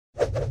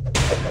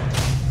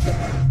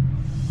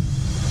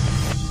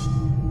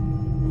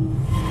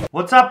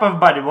What's up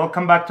everybody,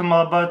 welcome back to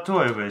my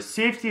laboratory where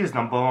safety is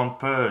 #1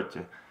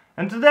 priority.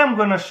 And today I'm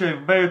gonna show you a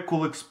very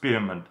cool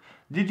experiment.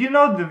 Did you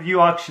know that you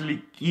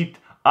actually eat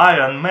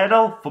iron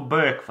metal for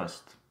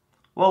breakfast?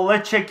 Well,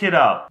 let's check it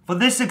out. For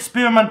this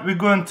experiment we're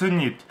going to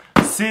need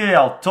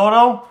cereal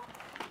total,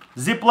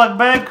 Ziploc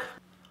bag,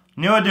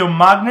 neodymium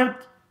magnet,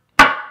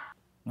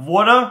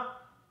 water,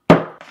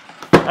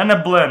 and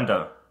a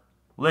blender.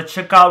 Let's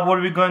check out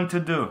what we're going to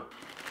do.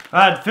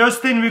 Alright,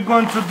 first thing we're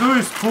going to do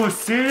is pour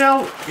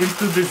cereal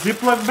into the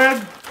Ziploc bag.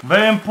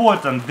 Very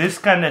important, this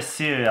kind of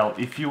cereal,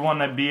 if you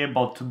want to be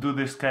able to do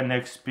this kind of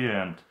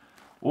experiment.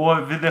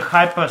 Or with a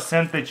high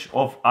percentage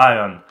of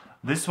iron.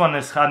 This one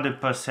is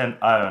 100%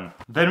 iron.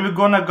 Then we're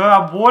gonna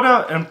grab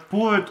water and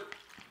pour it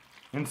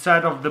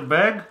inside of the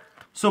bag.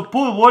 So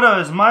pour water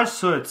as much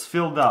so it's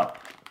filled up.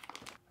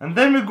 And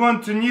then we're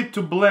going to need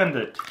to blend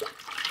it.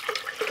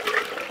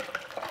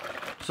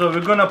 So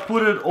we're gonna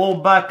put it all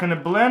back in the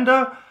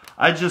blender.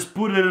 I just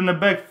put it in the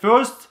bag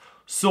first,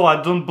 so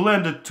I don't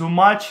blend it too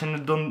much and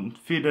it don't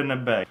fit in the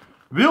bag.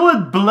 Will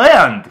it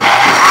blend?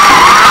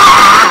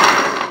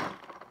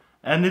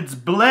 And it's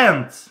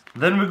blend.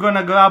 Then we're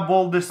gonna grab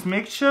all this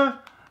mixture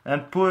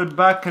and put it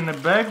back in the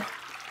bag.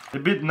 A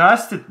bit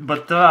nasty,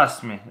 but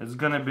trust me, it's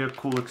gonna be a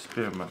cool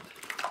experiment.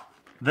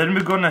 Then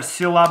we're gonna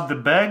seal up the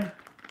bag.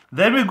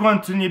 Then we're going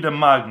to need a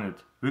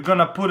magnet. We're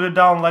gonna put it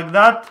down like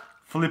that,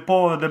 flip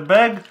over the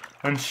bag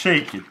and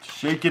shake it.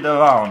 Shake it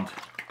around.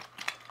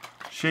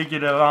 Shake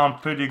it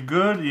around pretty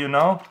good, you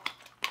know.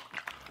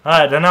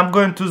 Alright, and I'm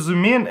going to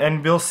zoom in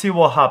and we'll see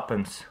what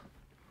happens.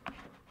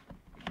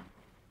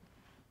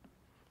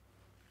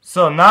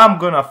 So now I'm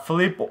gonna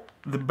flip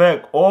the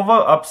bag over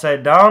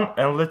upside down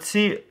and let's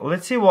see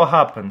what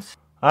happens.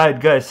 Alright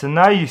guys, so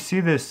now you see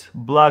this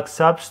black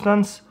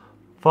substance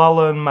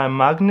following my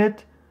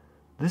magnet.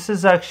 This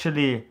is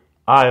actually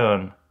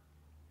iron.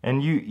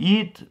 And you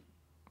eat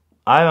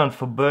iron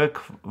for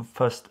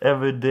breakfast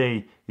every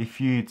day if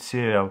you eat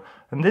cereal.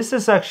 And this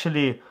is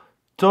actually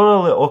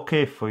totally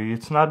okay for you.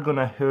 It's not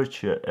gonna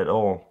hurt you at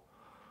all.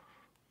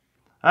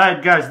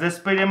 Alright guys, that's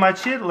pretty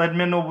much it. Let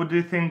me know what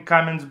you think in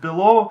comments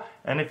below.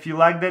 And if you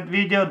like that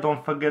video,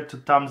 don't forget to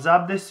thumbs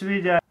up this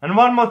video. And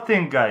one more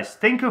thing guys,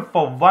 thank you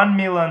for 1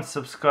 million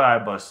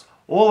subscribers.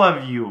 All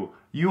of you,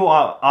 you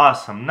are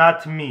awesome.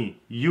 Not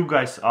me, you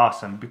guys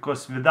awesome.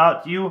 Because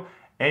without you,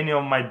 any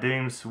of my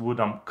dreams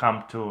wouldn't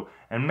come true.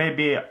 And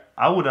maybe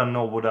I wouldn't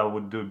know what I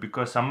would do,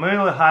 because I'm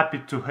really happy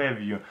to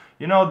have you.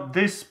 You know,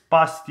 this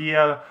past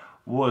year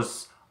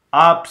was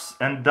ups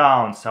and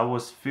downs. I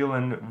was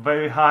feeling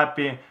very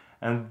happy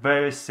and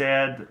very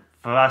sad,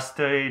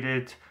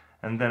 frustrated,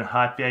 and then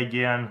happy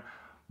again.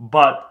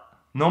 But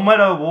no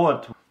matter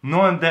what,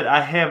 knowing that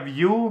I have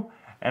you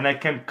and I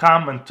can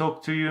come and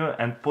talk to you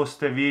and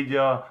post a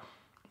video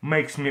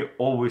makes me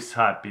always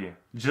happy.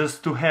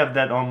 Just to have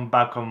that on the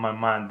back of my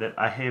mind, that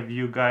I have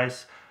you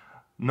guys.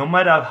 No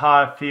matter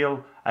how I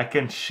feel, I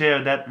can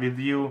share that with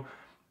you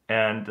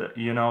and,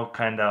 you know,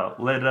 kind of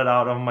let it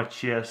out of my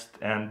chest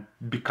and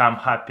become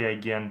happy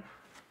again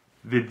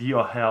with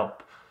your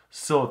help.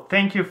 So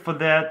thank you for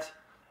that.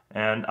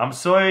 And I'm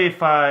sorry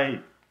if I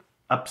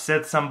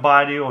upset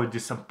somebody or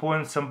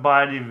disappoint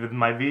somebody with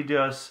my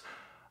videos.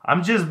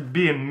 I'm just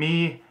being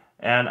me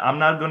and I'm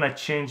not gonna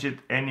change it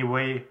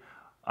anyway.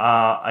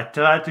 I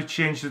try to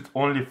change it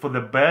only for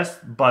the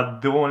best,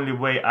 but the only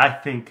way I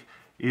think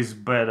is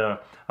better.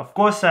 Of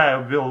course, I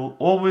will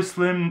always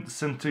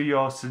listen to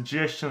your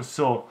suggestions,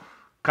 so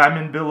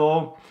comment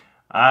below.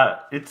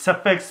 It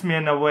affects me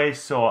in a way,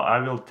 so I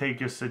will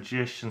take your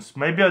suggestions.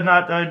 Maybe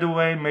not right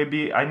away,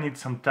 maybe I need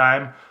some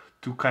time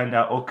to kind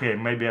of, okay,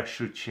 maybe I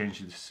should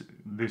change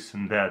this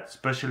and that,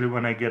 especially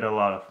when I get a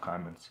lot of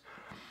comments.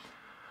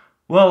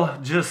 Well,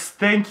 just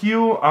thank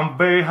you. I'm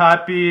very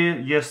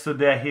happy.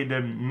 Yesterday I hit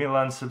 1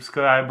 million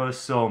subscribers,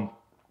 so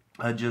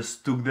I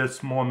just took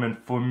this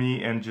moment for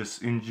me and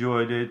just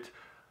enjoyed it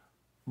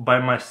by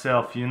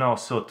myself, you know.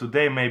 So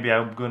today maybe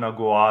I'm gonna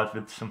go out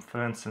with some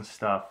friends and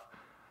stuff.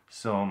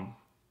 So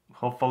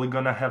hopefully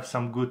gonna have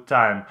some good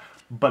time.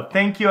 But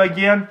thank you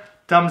again.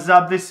 Thumbs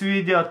up this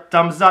video.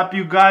 Thumbs up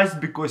you guys,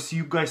 because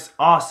you guys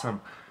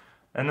awesome.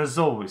 And as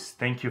always,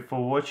 thank you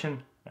for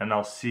watching and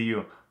I'll see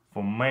you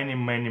for many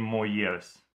more years.